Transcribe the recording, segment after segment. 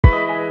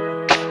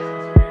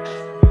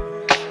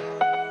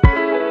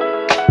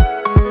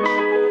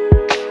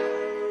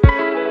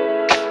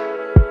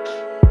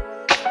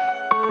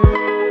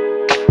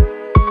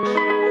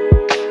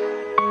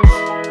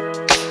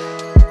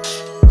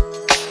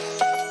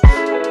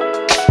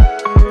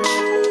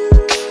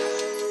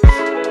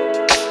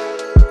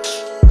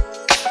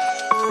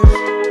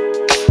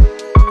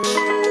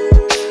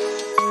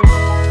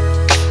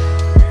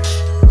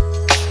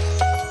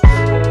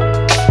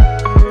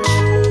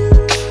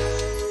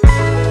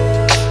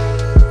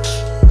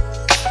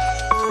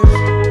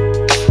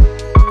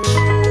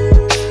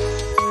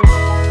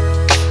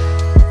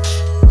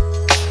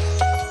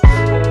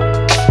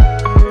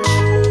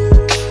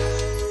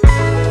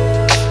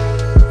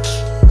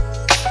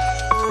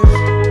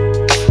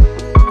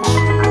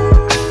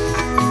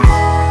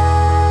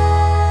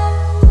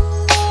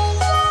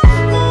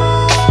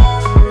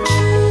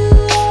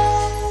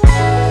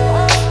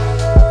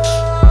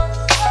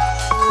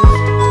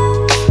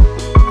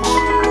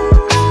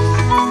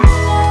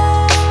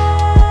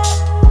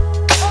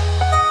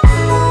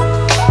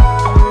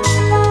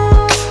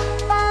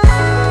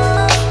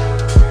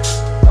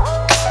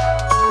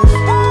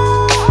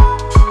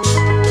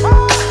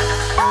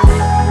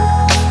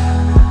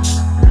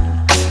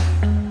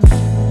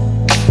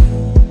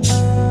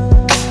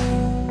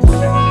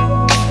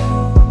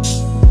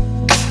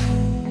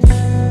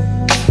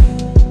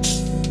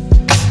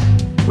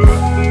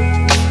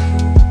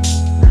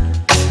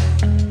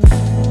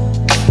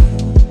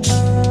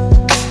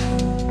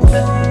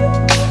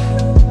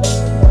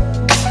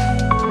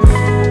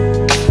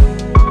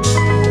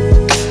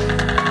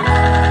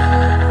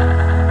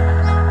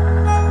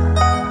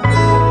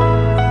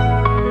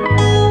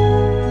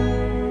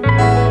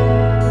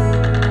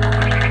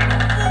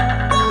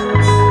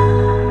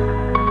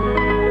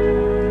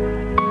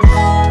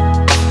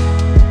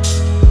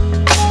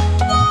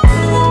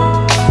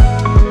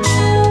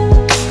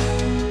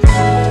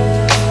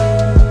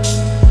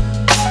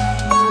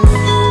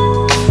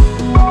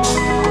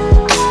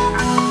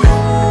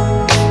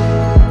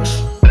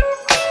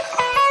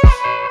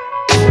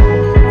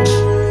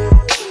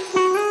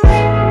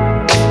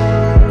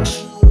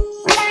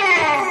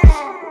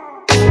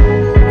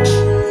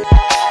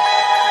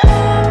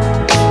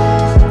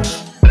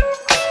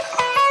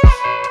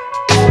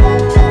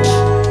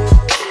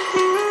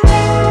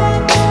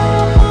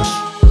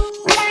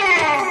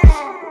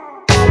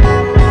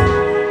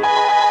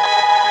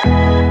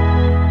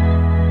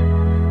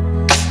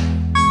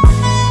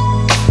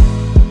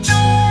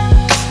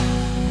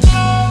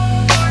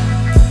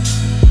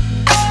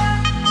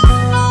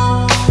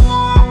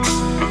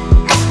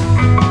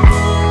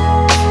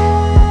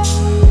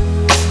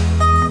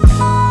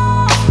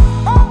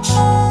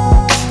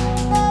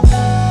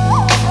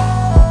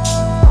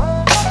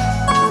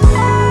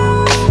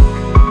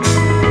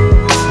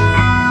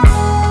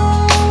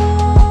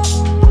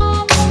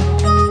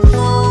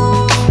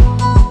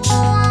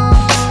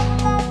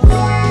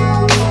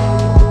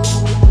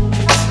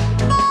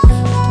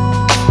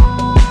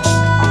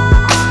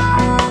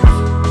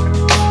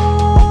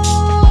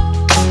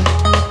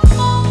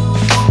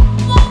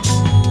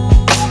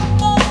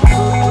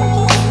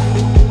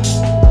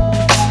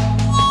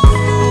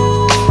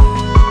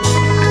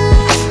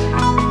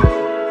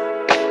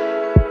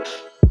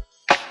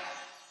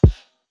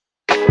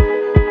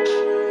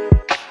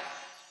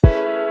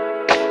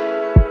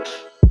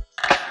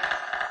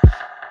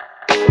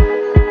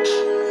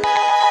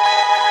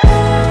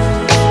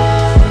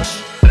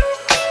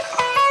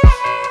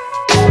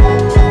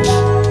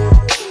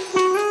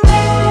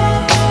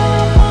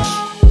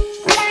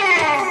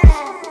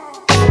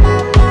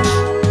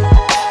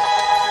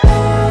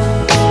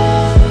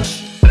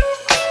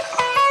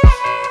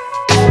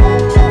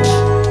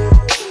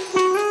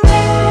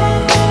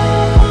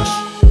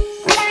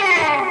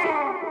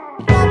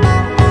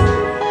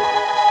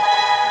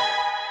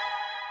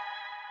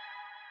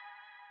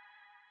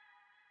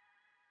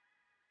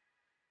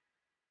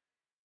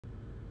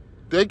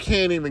they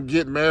can't even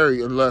get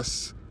married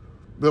unless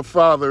the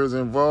father is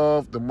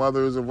involved, the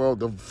mother is involved.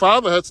 The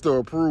father has to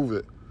approve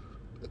it.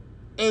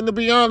 And to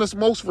be honest,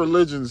 most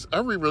religions,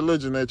 every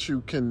religion that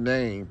you can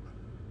name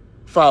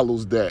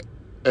follows that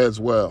as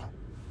well.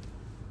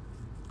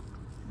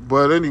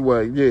 But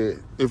anyway, yeah,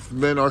 if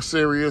men are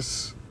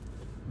serious,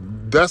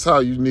 that's how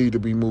you need to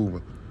be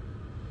moving.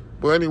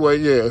 But anyway,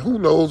 yeah, who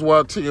knows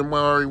why Tia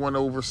Mowry went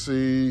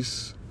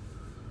overseas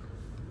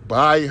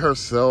by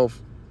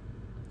herself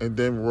and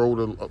then wrote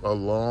a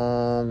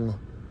long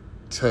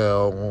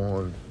tale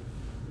on,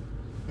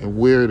 and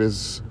weird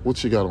as what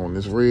she got on,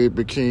 this red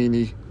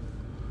bikini.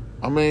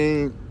 I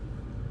mean,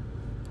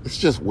 it's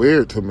just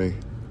weird to me,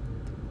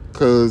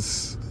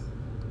 because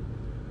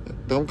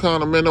them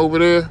kind of men over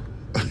there,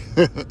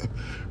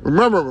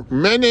 remember,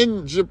 men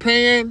in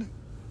Japan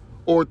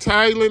or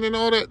Thailand and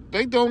all that,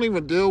 they don't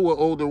even deal with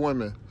older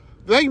women.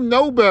 They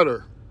know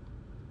better.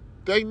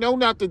 They know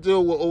not to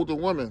deal with older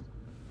women.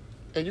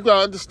 And you got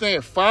to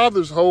understand,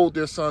 fathers hold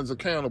their sons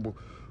accountable.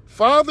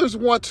 Fathers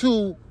want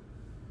to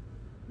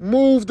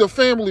move the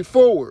family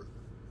forward.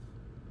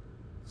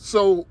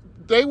 So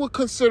they would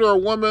consider a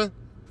woman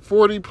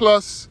 40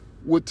 plus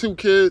with 2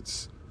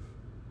 kids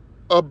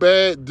a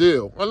bad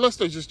deal, unless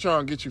they just try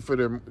and get you for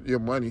your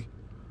money.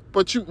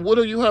 But what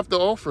do you have to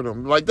offer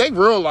them? Like, they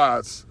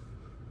realize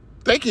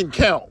they can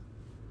count.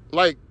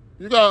 Like,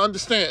 you got to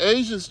understand,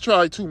 Asians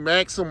try to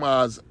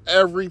maximize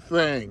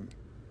everything.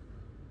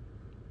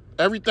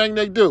 Everything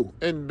they do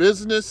in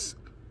business,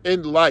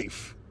 in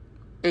life.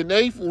 And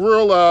they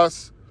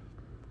realize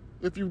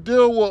if you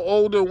deal with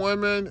older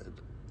women,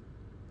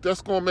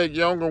 that's going to make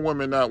younger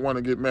women not want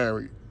to get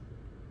married.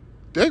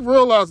 They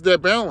realize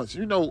that balance.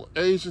 You know,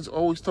 Asians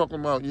always talking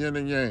about yin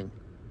and yang.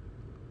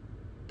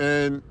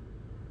 And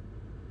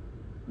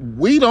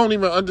we don't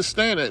even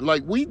understand it.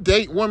 Like, we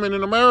date women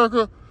in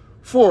America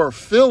for a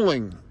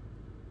feeling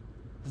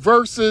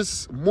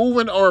versus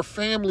moving our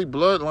family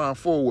bloodline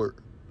forward.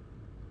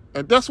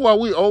 And that's why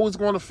we always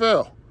going to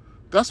fail.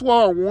 That's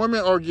why our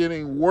women are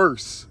getting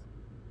worse.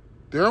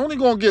 They're only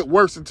going to get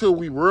worse until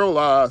we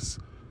realize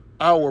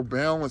our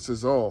balance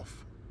is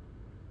off.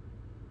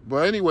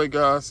 But anyway,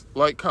 guys,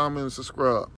 like, comment, and subscribe.